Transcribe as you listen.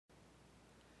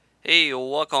Hey,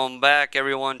 welcome back,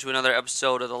 everyone, to another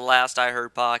episode of the Last I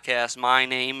Heard podcast. My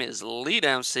name is Lee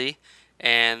Dempsey,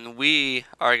 and we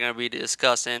are going to be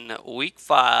discussing Week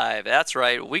 5. That's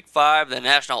right, Week 5, the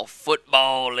National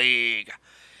Football League.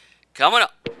 Coming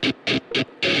up.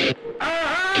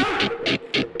 Uh-huh.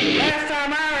 Last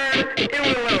time I heard, it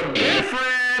was a little different.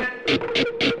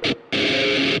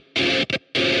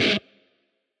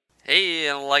 Hey,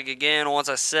 and like again, once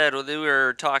I said, we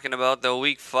were talking about the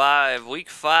Week 5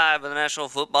 of the National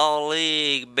Football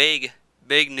League. Big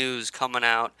news coming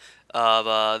out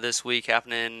of this week,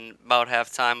 happening about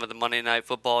halftime of the Monday Night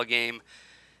Football game.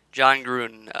 John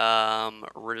Gruden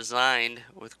resigned,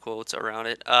 with quotes around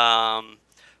it,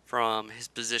 from his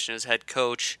position as head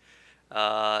coach,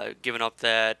 giving up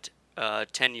that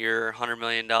 10-year, $100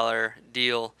 million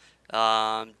deal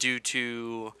due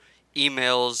to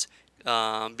emails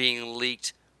being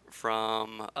leaked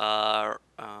from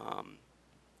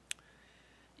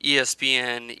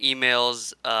ESPN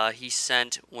emails he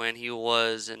sent when he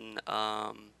was in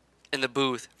the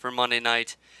booth for Monday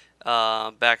night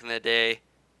back in the day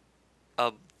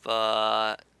of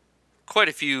quite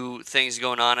a few things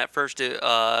going on. At first,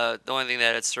 the only thing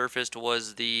that had surfaced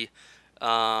was the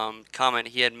comment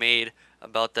he had made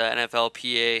about the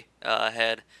NFLPA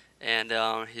head and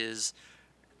his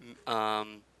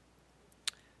um,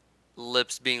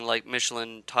 lips being like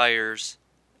Michelin tires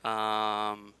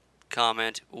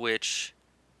comment, which,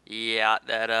 yeah,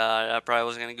 that probably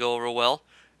wasn't going to go over well.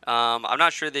 I'm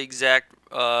not sure the exact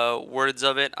words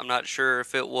of it. I'm not sure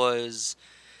if it was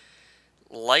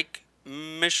like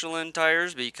Michelin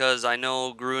tires because I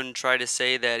know Gruen tried to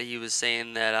say that he was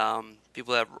saying that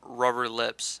people have rubber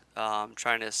lips,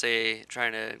 trying to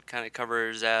kind of cover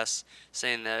his ass,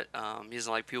 saying that he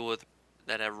doesn't like people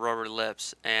that have rubber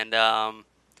lips, and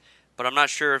but I'm not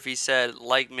sure if he said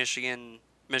like Michelin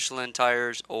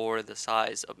tires or the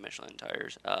size of Michelin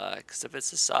tires, because if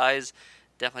it's the size,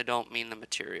 definitely don't mean the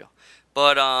material.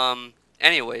 But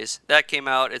anyways, that came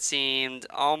out. It seemed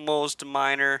almost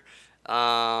minor.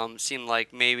 Seemed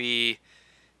like maybe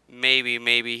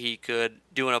he could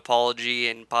do an apology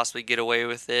and possibly get away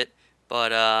with it. But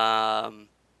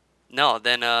no,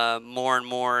 then more and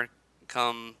more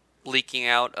come leaking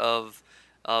out of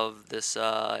this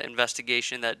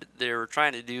investigation that they were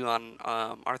trying to do on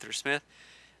Arthur Smith.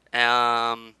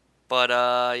 Um, but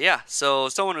yeah, so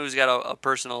someone who's got a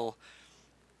personal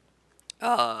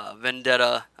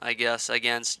vendetta, I guess,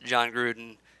 against John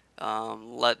Gruden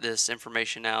let this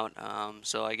information out.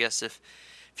 So I guess if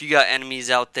you got enemies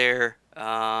out there,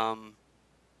 yeah,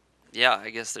 I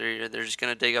guess they're just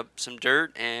gonna dig up some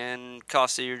dirt and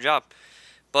cost you your job.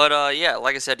 But yeah,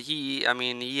 like I said, he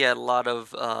had a lot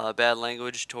of bad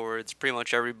language towards pretty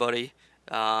much everybody,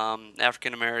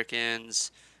 African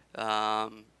Americans,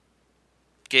 um,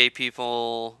 gay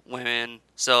people, women.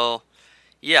 So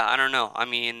yeah, I don't know. I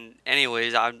mean,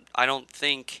 anyways, I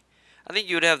think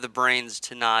you would have the brains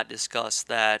to not discuss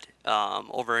that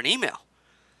over an email,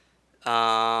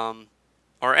 um,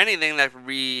 or anything that could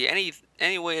be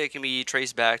any way it can be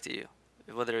traced back to you,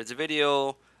 whether it's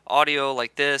video, audio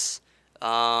like this.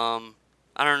 I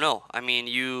don't know. I mean,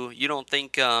 you don't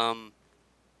think I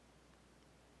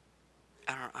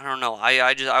don't know.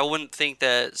 I wouldn't think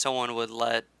that someone would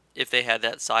let if they had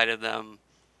that side of them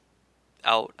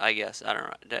out. I guess I don't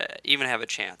know to even have a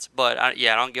chance. But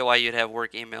yeah, I don't get why you'd have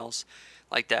work emails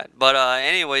like that. But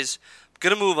anyways,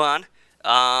 gonna move on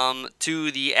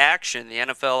to the action, the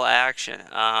NFL action.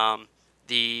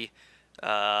 The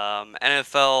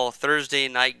NFL Thursday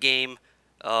night game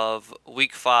of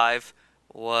Week 5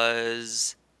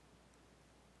 was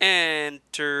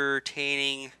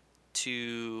entertaining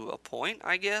to a point,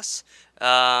 I guess.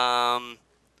 Let's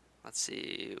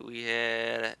see, we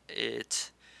had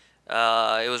it.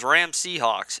 It was Rams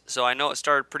Seahawks, so I know it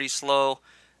started pretty slow.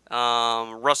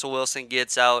 Russell Wilson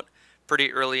gets out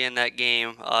pretty early in that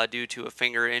game due to a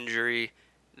finger injury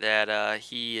that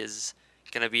he is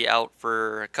going to be out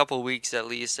for a couple weeks at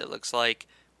least, it looks like,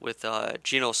 with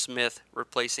Geno Smith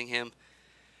replacing him.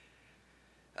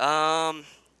 Um,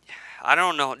 I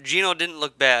don't know. Geno didn't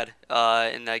look bad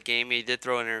in that game. He did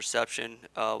throw an interception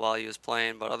while he was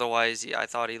playing, but otherwise, I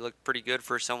thought he looked pretty good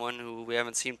for someone who we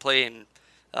haven't seen play in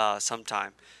some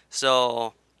time.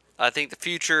 So I think the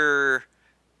future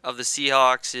of the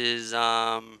Seahawks is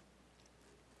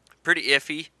pretty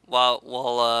iffy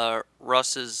while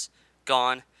Russ is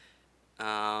gone.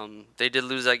 They did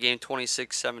lose that game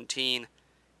 26-17,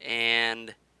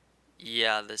 and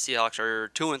yeah, the Seahawks are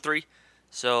 2-3.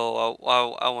 So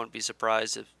I wouldn't be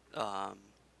surprised if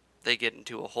they get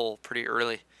into a hole pretty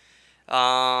early.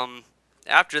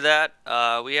 After that,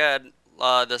 we had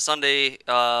the Sunday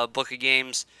book of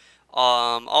games.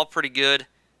 all pretty good.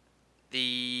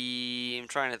 I'm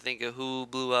trying to think of who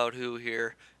blew out who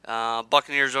here.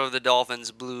 Buccaneers over the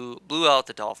Dolphins blew out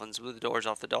the Dolphins, blew the doors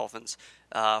off the Dolphins,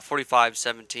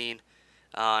 45-17.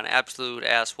 An absolute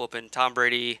ass whooping. Tom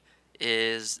Brady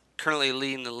is currently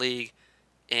leading the league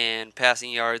in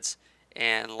passing yards,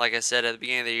 and like I said at the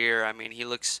beginning of the year, I mean he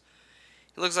looks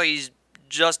like he's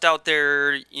just out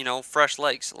there, fresh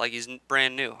legs, like he's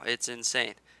brand new. It's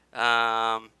insane.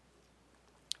 But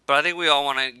I think we all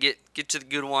want to get to the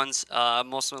good ones.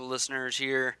 Most of the listeners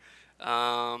here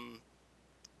are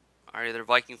either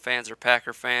Viking fans or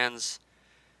Packer fans.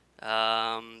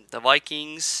 The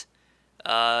Vikings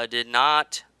did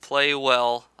not play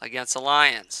well against the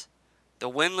Lions. The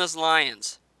winless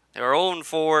Lions. They were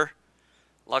 0-4.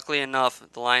 Luckily enough,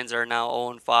 the Lions are now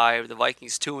 0-5. The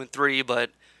Vikings 2-3,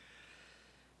 but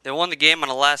they won the game on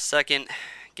a last-second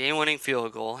game-winning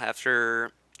field goal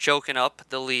after choking up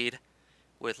the lead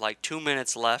with like 2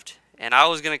 minutes left, and I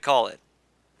was going to call it.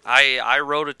 I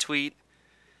wrote a tweet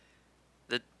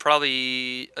that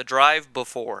probably a drive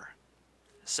before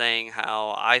saying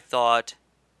how I thought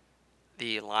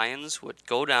the Lions would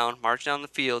go down, march down the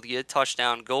field, get a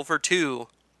touchdown, go for two,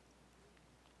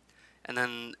 and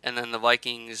then the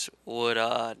Vikings would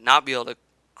not be able to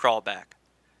crawl back.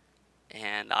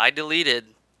 And I deleted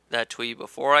that tweet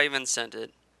before I even sent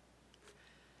it.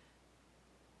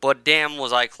 But damn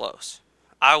was I close.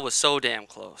 I was so damn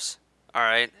close. All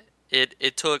right. It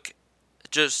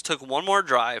just took one more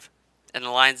drive, and the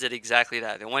Lions did exactly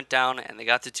that. They went down and they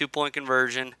got the 2-point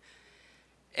conversion,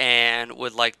 and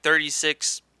with like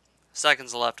 36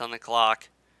 seconds left on the clock,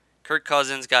 Kirk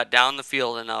Cousins got down the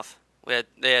field enough.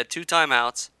 They had 2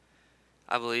 timeouts,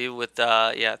 I believe, with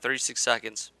 36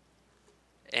 seconds,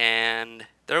 and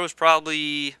there was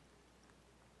probably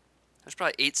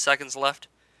 8 seconds left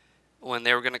when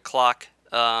they were going to clock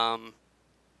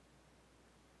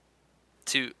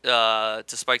to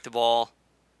spike the ball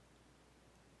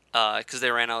because they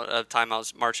ran out of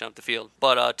timeouts marching up the field.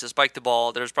 But to spike the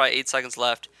ball, there's probably 8 seconds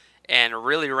left, and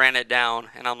really ran it down.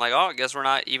 And I'm like, I guess we're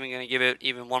not even going to give it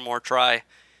even one more try,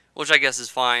 which I guess is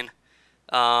fine.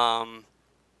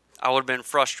 I would have been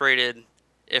frustrated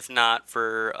if not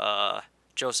for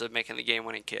Joseph making the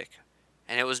game-winning kick.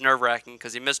 And it was nerve-wracking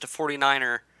because he missed a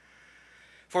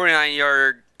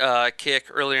 49-yard kick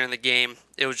earlier in the game.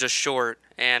 It was just short,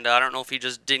 and I don't know if he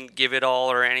just didn't give it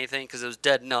all or anything because it was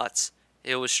dead nuts.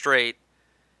 It was straight,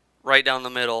 right down the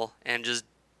middle, and just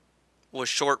was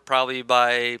short probably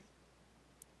by, I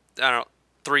don't know,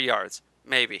 3 yards,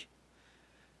 maybe.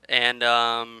 And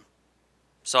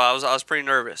so I was pretty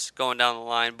nervous going down the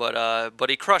line, but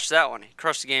he crushed that one. He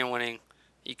crushed the game-winning.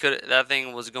 That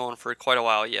thing was going for quite a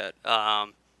while yet.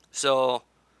 So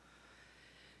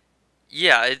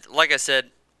yeah, like I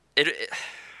said, it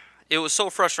was so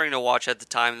frustrating to watch at the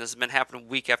time. This has been happening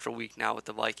week after week now with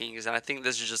the Vikings, and I think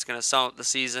this is just going to sum up the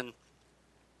season.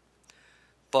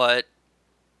 But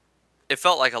it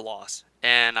felt like a loss,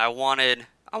 and I wanted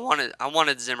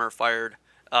Zimmer fired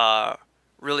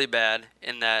really bad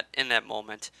in that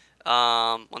moment.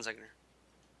 1 second here.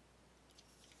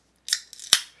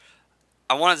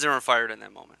 I wanted Zimmer fired in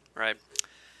that moment, right?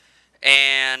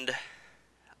 And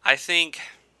I still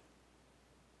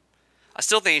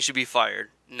think he should be fired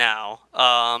now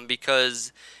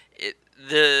because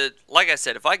like I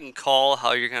said, if I can call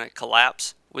how you're going to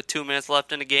collapse with 2 minutes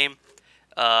left in the game,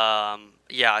 I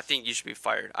think you should be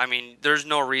fired. I mean, there's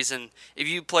no reason. If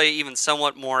you play even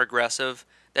somewhat more aggressive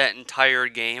that entire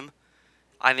game,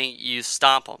 I think you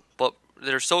stomp them. But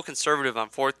they're so conservative on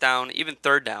 4th down, even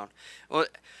 3rd down. Well,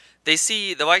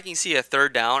 the Vikings see a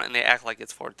 3rd down and they act like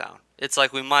it's 4th down. It's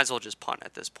like we might as well just punt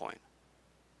at this point.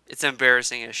 It's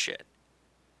embarrassing as shit.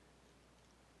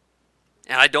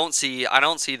 And I don't see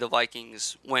the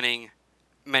Vikings winning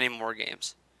many more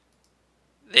games.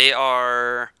 They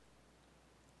are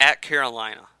at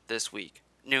Carolina this week.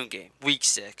 Noon game. Week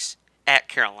 6. At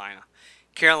Carolina.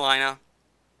 Carolina,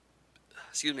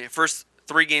 first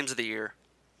 3 games of the year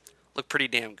look pretty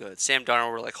damn good. Sam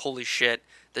Darnold, we're like, holy shit,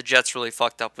 the Jets really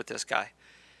fucked up with this guy.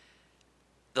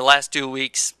 The last 2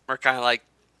 weeks are kind of like,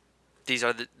 these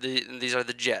are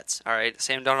the Jets, all right?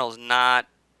 Sam Darnold's not.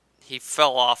 He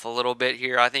fell off a little bit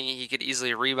here. I think he could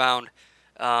easily rebound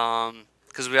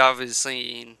because we obviously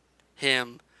seen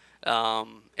him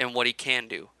and what he can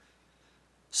do.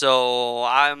 So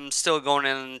I'm still going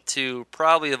into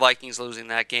probably the Vikings losing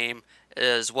that game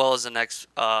as well as the next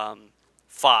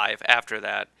 5 after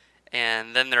that.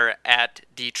 And then they're at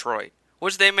Detroit,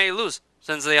 which they may lose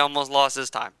since they almost lost this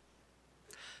time.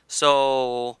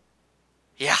 So,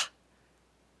 yeah.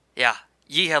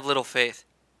 Ye have little faith.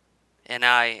 And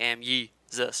I am ye.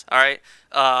 is this. All right,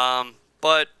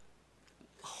 but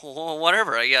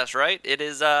whatever, I guess, right? It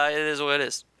is what it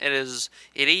is. It is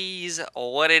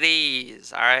what it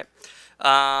is. All right.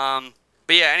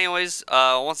 But yeah. Anyways,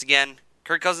 once again,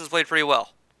 Kirk Cousins played pretty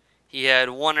well. He had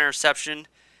one interception,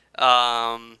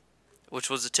 um, which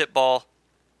was a tip ball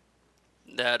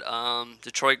that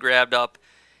Detroit grabbed up.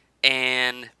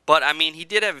 But I mean, he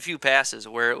did have a few passes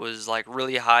where it was like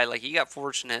really high. Like he got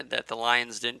fortunate that the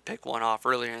Lions didn't pick one off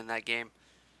earlier in that game.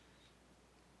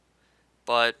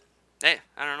 But hey,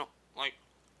 I don't know. Like,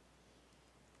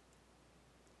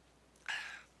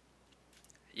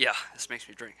 yeah, this makes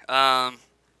me drink. But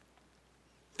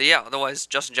yeah, otherwise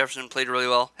Justin Jefferson played really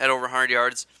well. Had over 100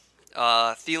 yards.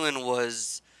 Thielen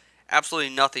was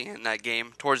absolutely nothing in that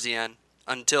game towards the end.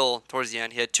 Until towards the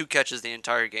end, he had 2 catches the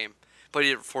entire game, but he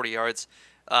did 40 yards.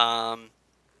 Um,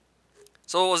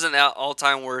 So it wasn't the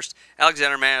all-time worst.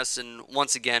 Alexander Madison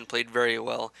once again played very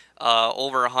well.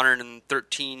 Over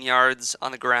 113 yards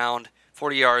on the ground,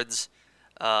 40 yards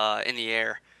in the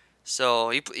air.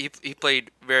 So he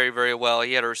played very, very well.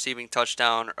 He had a receiving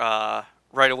touchdown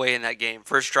right away in that game,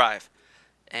 first drive.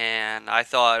 And I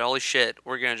thought, holy shit,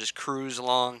 we're going to just cruise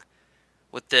along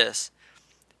with this.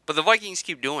 But the Vikings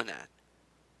keep doing that.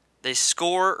 They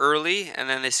score early, and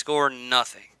then they score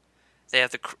nothing. They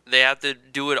have to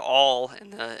do it all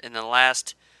in the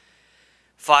last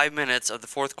 5 minutes of the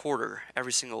fourth quarter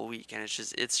every single week, and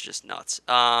it's just nuts.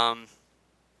 But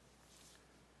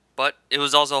it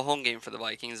was also a home game for the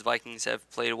Vikings. The Vikings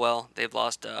have played well. They've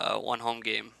lost one home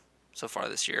game so far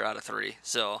this year out of 3.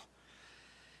 So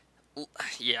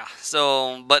yeah.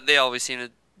 But they always seem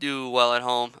to do well at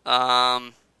home.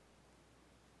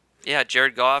 Yeah,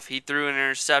 Jared Goff, he threw an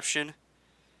interception.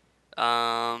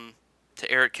 To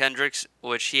Eric Kendricks,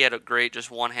 which he had a great just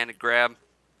one-handed grab.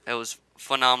 It was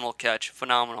phenomenal catch,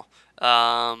 phenomenal.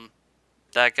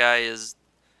 That guy is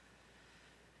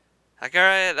that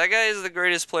guy is the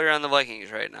greatest player on the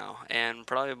Vikings right now, and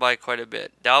probably by quite a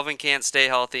bit. Dalvin can't stay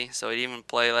healthy, so he didn't even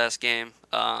play last game.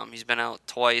 He's been out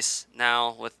twice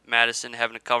now with Madison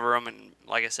having to cover him, and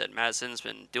like I said, Madison's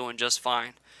been doing just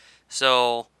fine.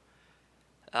 So,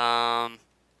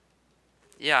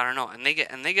 yeah, I don't know, and they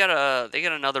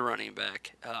got another running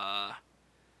back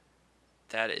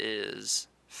that is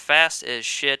fast as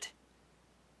shit,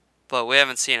 but we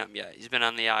haven't seen him yet. He's been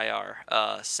on the IR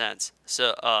since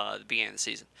the beginning of the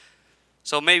season.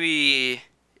 So maybe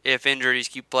if injuries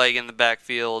keep plaguing the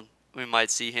backfield, we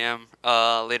might see him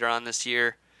later on this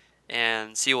year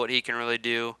and see what he can really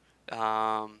do.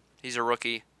 He's a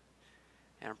rookie,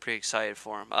 and I'm pretty excited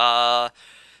for him.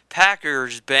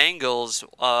 Packers, Bengals.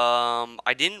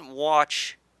 I didn't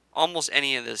watch almost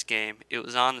any of this game. It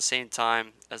was on the same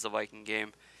time as the Viking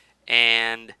game,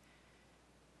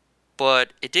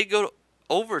 but it did go to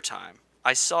overtime.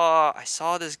 I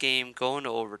saw this game go into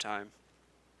overtime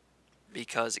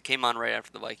because it came on right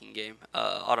after the Viking game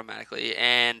automatically,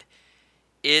 and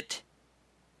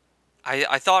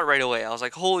I thought right away. I was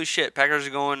like, holy shit, Packers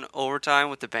are going overtime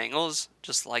with the Bengals,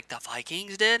 just like the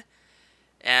Vikings did.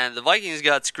 And the Vikings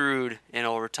got screwed in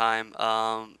overtime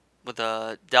with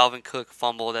a Dalvin Cook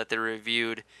fumble that they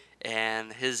reviewed,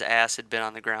 and his ass had been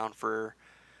on the ground for,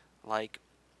 like,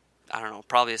 I don't know,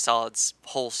 probably a solid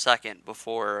whole second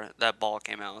before that ball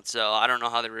came out. So I don't know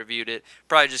how they reviewed it.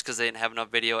 Probably just because they didn't have enough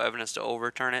video evidence to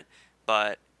overturn it.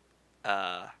 But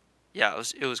yeah,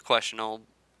 it was questionable.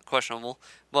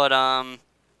 But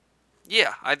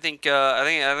yeah, I think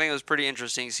it was pretty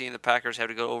interesting seeing the Packers have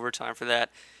to go to overtime for that.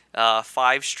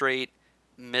 5 straight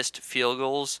missed field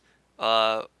goals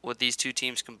with these two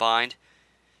teams combined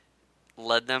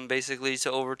led them basically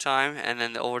to overtime, and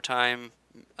then the overtime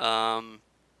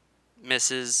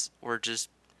misses were just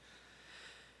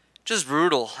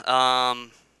brutal.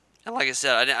 And like I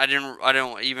said, I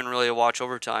didn't even really watch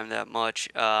overtime that much,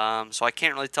 so I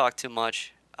can't really talk too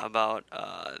much about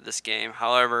this game.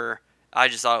 However, I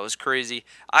just thought it was crazy.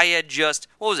 I had just,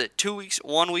 what was it, 2 weeks,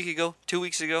 1 week ago, 2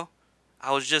 weeks ago,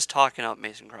 I was just talking up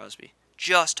Mason Crosby.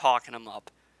 Just talking him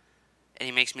up. And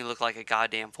he makes me look like a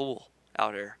goddamn fool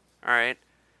out here. Alright?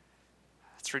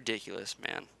 That's ridiculous,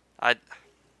 man. God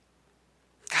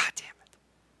damn it.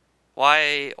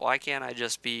 Why can't I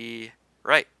just be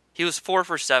right? He was 4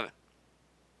 for 7.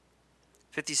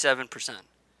 57%.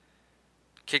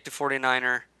 Kicked a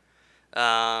 49er.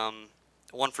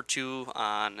 1 for 2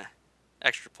 on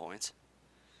extra points.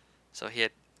 So he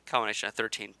had a combination of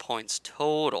 13 points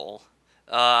total.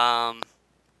 But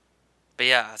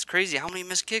yeah, it's crazy how many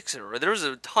missed kicks there were. There was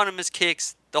a ton of missed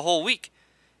kicks the whole week.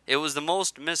 It was the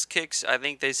most missed kicks, I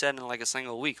think they said, in like a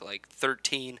single week. Like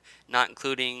 13, not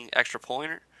including extra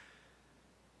pointer.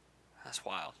 That's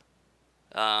wild.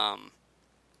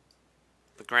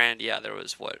 But granted, yeah, there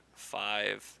was what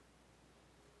 5.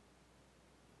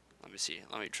 Let me see.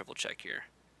 Let me triple check here.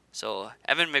 So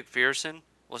Evan McPherson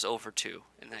was 0 for 2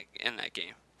 in that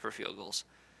game for field goals.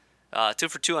 2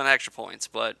 for 2 on extra points,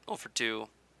 but 0 for 2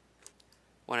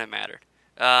 when it mattered.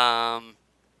 So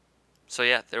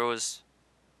yeah, there was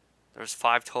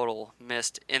 5 total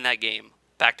missed in that game,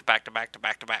 back to back to back to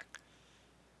back to back.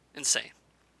 Insane.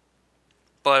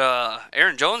 But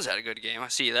Aaron Jones had a good game. I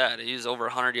see that. He was over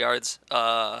 100 yards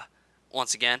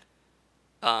once again.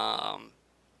 Had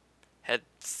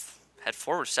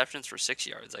 4 receptions for 6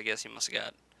 yards. I guess he must have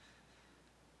got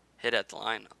hit at the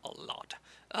line a lot.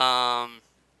 But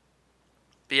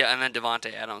yeah, and then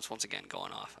Davante Adams once again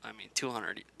going off. I mean,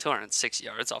 206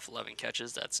 yards off 11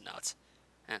 catches. That's nuts.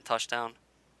 And a touchdown.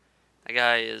 That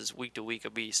guy is week to week a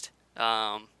beast.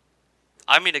 I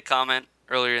made a comment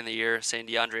earlier in the year saying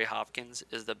DeAndre Hopkins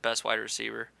is the best wide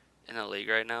receiver in the league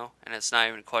right now, and it's not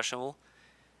even questionable.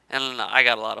 And I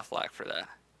got a lot of flack for that.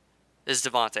 Is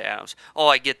Davante Adams. Oh,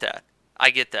 I get that.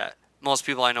 Most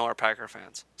people I know are Packer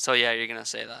fans. So yeah, you're going to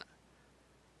say that.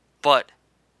 But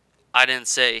I didn't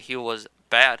say he was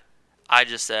bad. I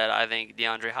just said I think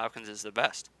DeAndre Hopkins is the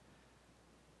best.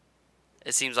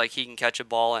 It seems like he can catch a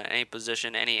ball at any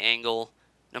position, any angle,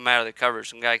 no matter the coverage.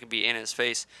 Some guy could be in his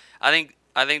face. I think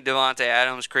Davante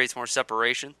Adams creates more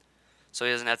separation, so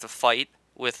he doesn't have to fight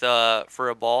with for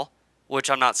a ball. Which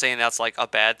I'm not saying that's like a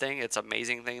bad thing. It's an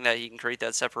amazing thing that he can create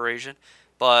that separation.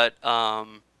 But I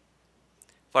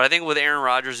think with Aaron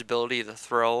Rodgers' ability to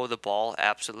throw the ball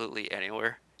absolutely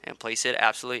anywhere and place it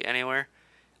absolutely anywhere,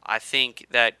 I think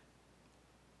that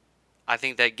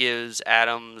gives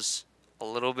Adams a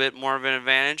little bit more of an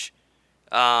advantage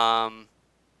than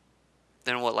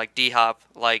what like D-Hop.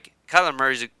 Like Kyler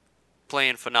Murray's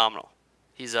playing phenomenal.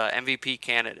 He's a MVP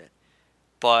candidate,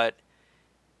 but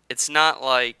it's not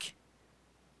like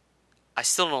I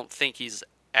still don't think he's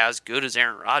as good as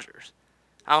Aaron Rodgers.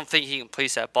 I don't think he can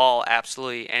place that ball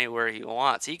absolutely anywhere he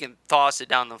wants. He can toss it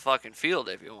down the fucking field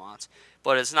if he wants,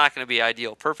 but it's not going to be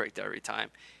ideal perfect every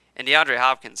time. And DeAndre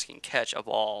Hopkins can catch a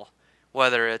ball,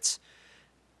 whether it's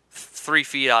 3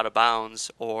 feet out of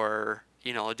bounds or,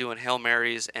 doing Hail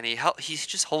Marys, and he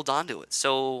just holds on to it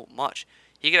so much.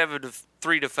 He could have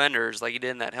 3 defenders like he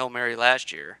did in that Hail Mary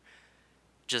last year,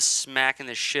 just smacking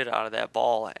the shit out of that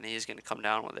ball, and he's going to come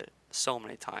down with it so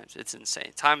many times. It's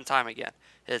insane. Time and time again,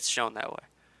 it's shown that way.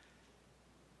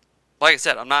 Like I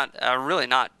said, I'm really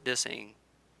not dissing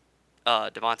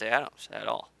Davante Adams at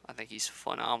all. I think he's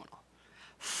phenomenal.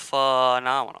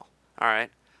 Phenomenal. All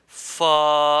right.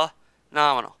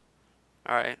 Phenomenal.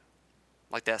 All right.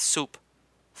 Like that soup.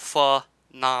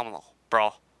 Phenomenal,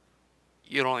 bro.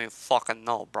 You don't even fucking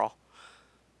know, bro.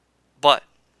 But,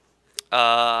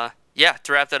 yeah,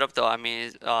 to wrap that up, though, I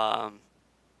mean,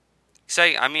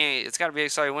 exciting. I mean, it's got to be an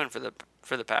exciting win for the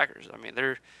Packers. I mean,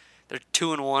 they're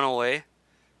 2-1 away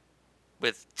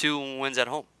with 2 wins at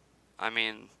home. I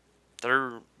mean,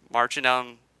 they're marching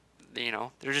down.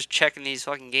 They're just checking these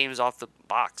fucking games off the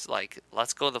box. Like,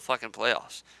 let's go to the fucking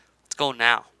playoffs. Let's go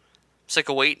now. I'm sick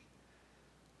of waiting.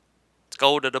 Let's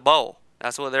go to the bowl.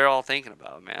 That's what they're all thinking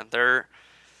about, man. They're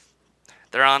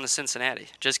on to Cincinnati.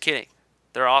 Just kidding.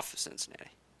 They're off to Cincinnati.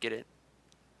 Get it?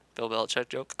 Bill Belichick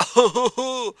joke?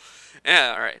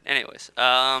 Yeah, all right. Anyways,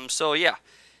 so yeah.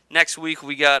 Next week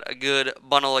we got a good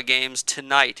bundle of games.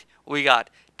 Tonight we got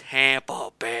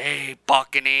Tampa Bay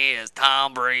Buccaneers,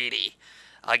 Tom Brady,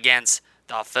 against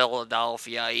the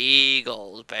Philadelphia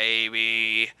Eagles,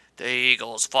 baby. The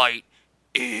Eagles fight.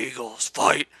 Eagles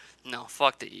fight. No,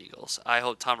 fuck the Eagles. I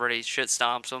hope Tom Brady shit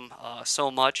stomps them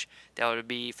so much. That would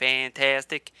be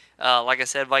fantastic. Like I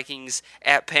said, Vikings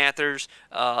at Panthers.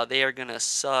 They are going to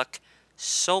suck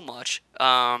so much.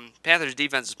 Panthers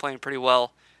defense is playing pretty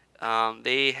well.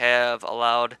 They have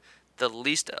allowed the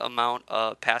least amount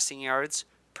of passing yards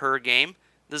per game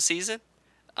this season.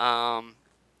 The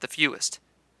fewest.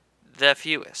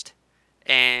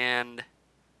 And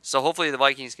so hopefully the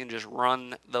Vikings can just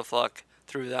run the fuck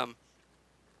through them.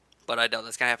 But I doubt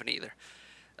that's going to happen either.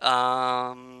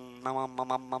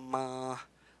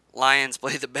 Lions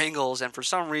play the Bengals, and for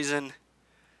some reason,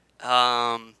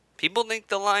 people think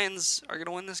the Lions are going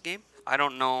to win this game. I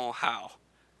don't know how.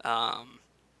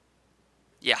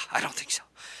 Yeah, I don't think so.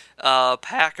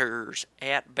 Packers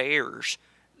at Bears.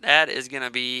 That is going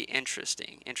to be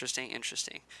interesting.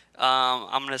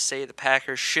 I'm going to say the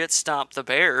Packers shit stomp the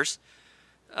Bears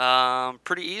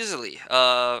pretty easily.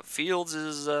 Fields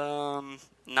is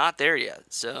not there yet.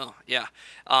 So, yeah.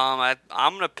 I'm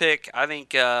going to pick, I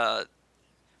think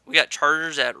we got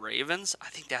Chargers at Ravens. I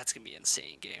think that's going to be an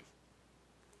insane game.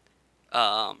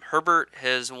 Herbert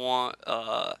has won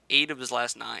 8 of his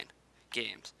last 9.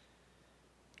 games.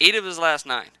 8 of his last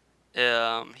 9.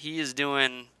 He is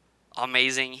doing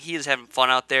amazing. He is having fun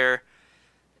out there.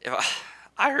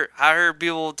 I heard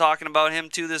people talking about him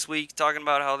too this week, talking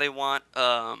about how they want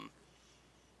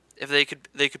if they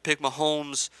could pick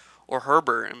Mahomes or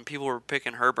Herbert, and people were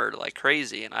picking Herbert like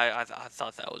crazy, and I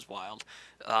thought that was wild.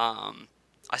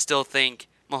 I still think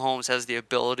Mahomes has the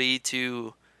ability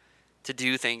to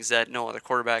do things that no other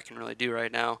quarterback can really do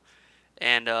right now,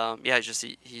 and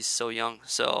he's so young.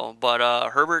 So, but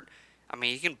Herbert, I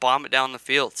mean, he can bomb it down the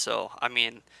field. So, I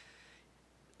mean,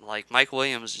 like Mike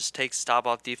Williams just takes stop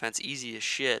off defense easy as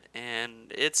shit,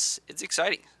 and it's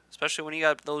exciting, especially when you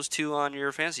got those two on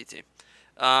your fantasy team.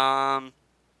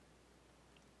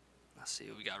 Let's see,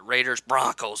 we got Raiders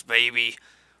Broncos, baby.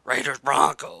 Raiders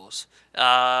Broncos.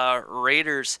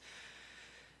 Raiders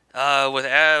with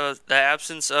the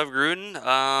absence of Gruden.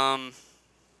 I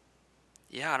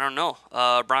don't know.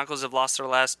 Broncos have lost their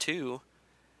last 2.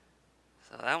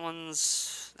 So that one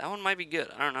might be good.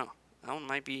 I don't know. That one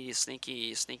might be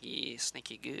sneaky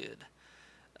good.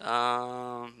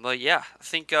 But yeah, I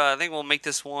think we'll make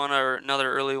this one or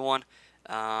another early one.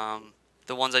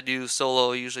 The ones I do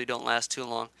solo usually don't last too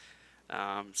long.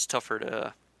 It's tougher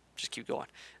to just keep going.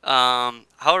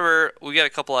 However, we got a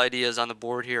couple ideas on the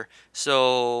board here.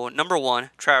 So number 1,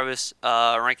 Travis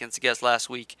Rankin's guest last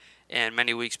week and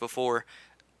many weeks before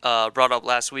brought up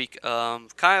last week.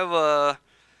 Kind of a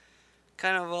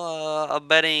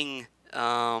betting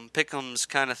pick'ems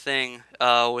kind of thing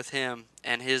with him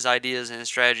and his ideas and his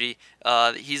strategy.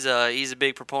 He's a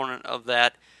big proponent of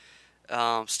that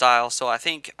style. So I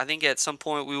think at some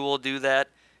point we will do that.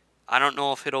 I don't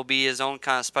know if it'll be his own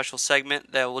kind of special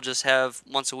segment that we'll just have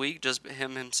once a week, just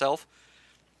himself,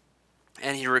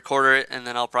 and he record it, and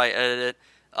then I'll probably edit it.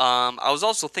 I was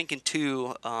also thinking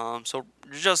too. So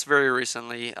just very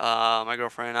recently, my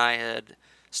girlfriend and I had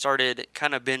started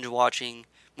kind of binge watching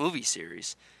movie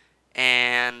series,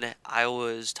 and I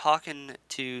was talking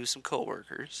to some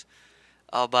coworkers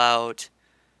about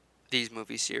these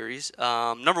movie series.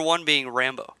 Number 1 being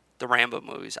Rambo, the Rambo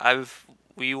movies.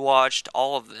 We watched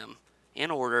all of them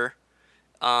in order.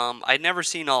 I'd never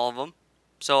seen all of them,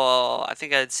 so I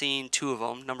think I'd seen 2 of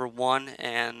them. Number 1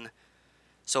 and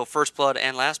so First Blood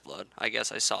and Last Blood, I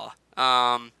guess I saw.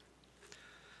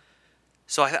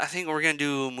 So I think we're gonna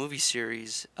do movie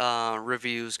series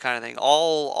reviews kind of thing,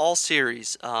 all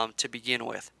series to begin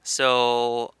with.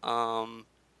 So I'm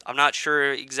not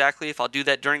sure exactly if I'll do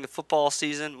that during the football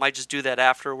season. Might just do that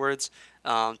afterwards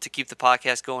to keep the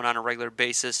podcast going on a regular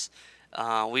basis.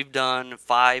 We've done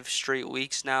 5 straight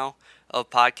weeks now of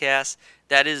podcasts.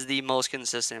 That is the most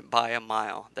consistent by a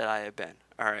mile that I have been.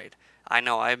 All right. I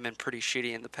know I've been pretty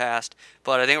shitty in the past,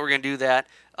 but I think we're going to do that.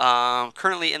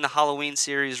 Currently in the Halloween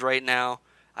series right now.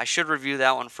 I should review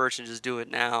that one first and just do it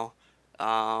now.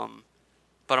 But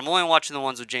I'm only watching the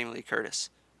ones with Jamie Lee Curtis.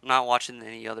 I'm not watching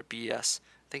any other BS.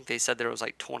 I think they said there was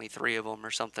like 23 of them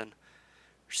or something.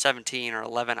 Or 17 or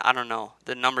 11. I don't know.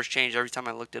 The numbers change every time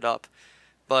I looked it up.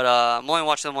 But I'm only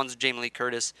watching the ones with Jamie Lee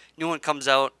Curtis. New one comes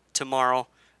out tomorrow,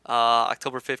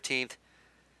 October 15th.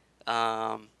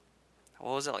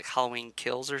 What was it, like Halloween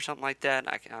Kills or something like that?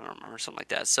 I don't remember, something like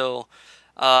that. So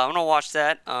I'm going to watch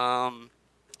that. I'll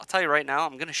tell you right now,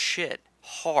 I'm going to shit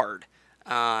hard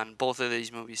on both of these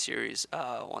movie series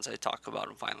once I talk about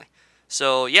them finally.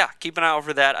 So yeah, keep an eye out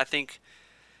for that. I think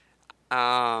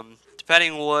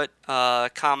depending what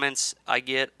comments I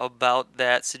get about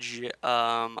that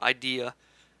idea,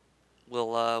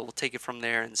 we'll take it from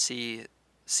there and see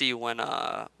when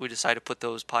we decide to put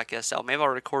those podcasts out. Maybe I'll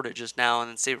record it just now and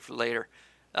then save it for later.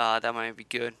 That might be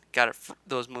good. Got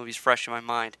those movies fresh in my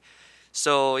mind.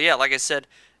 So yeah, like I said,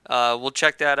 we'll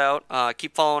check that out.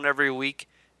 Keep following every week.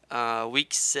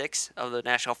 Week 6 of the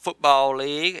National Football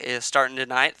League is starting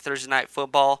tonight. Thursday night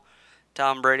football.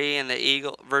 Tom Brady and the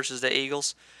Eagles versus the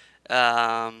Eagles.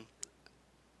 And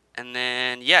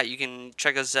then, yeah, you can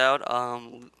check us out.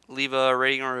 Leave a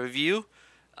rating or review.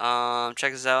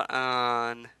 Check us out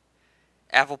on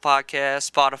Apple Podcasts,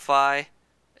 Spotify,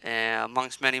 and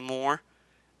amongst many more.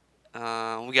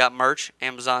 We got merch,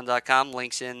 Amazon.com.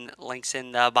 Links in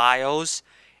the bios.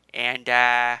 And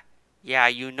yeah,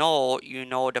 you know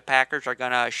the Packers are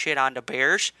gonna shit on the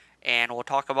Bears, and we'll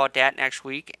talk about that next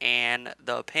week. And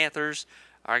the Panthers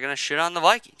are gonna shit on the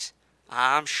Vikings.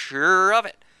 I'm sure of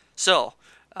it. So,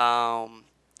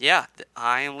 yeah,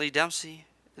 I am Lee Dempsey,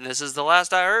 and this is The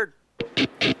Last I Heard.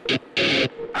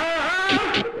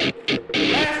 Uh-huh.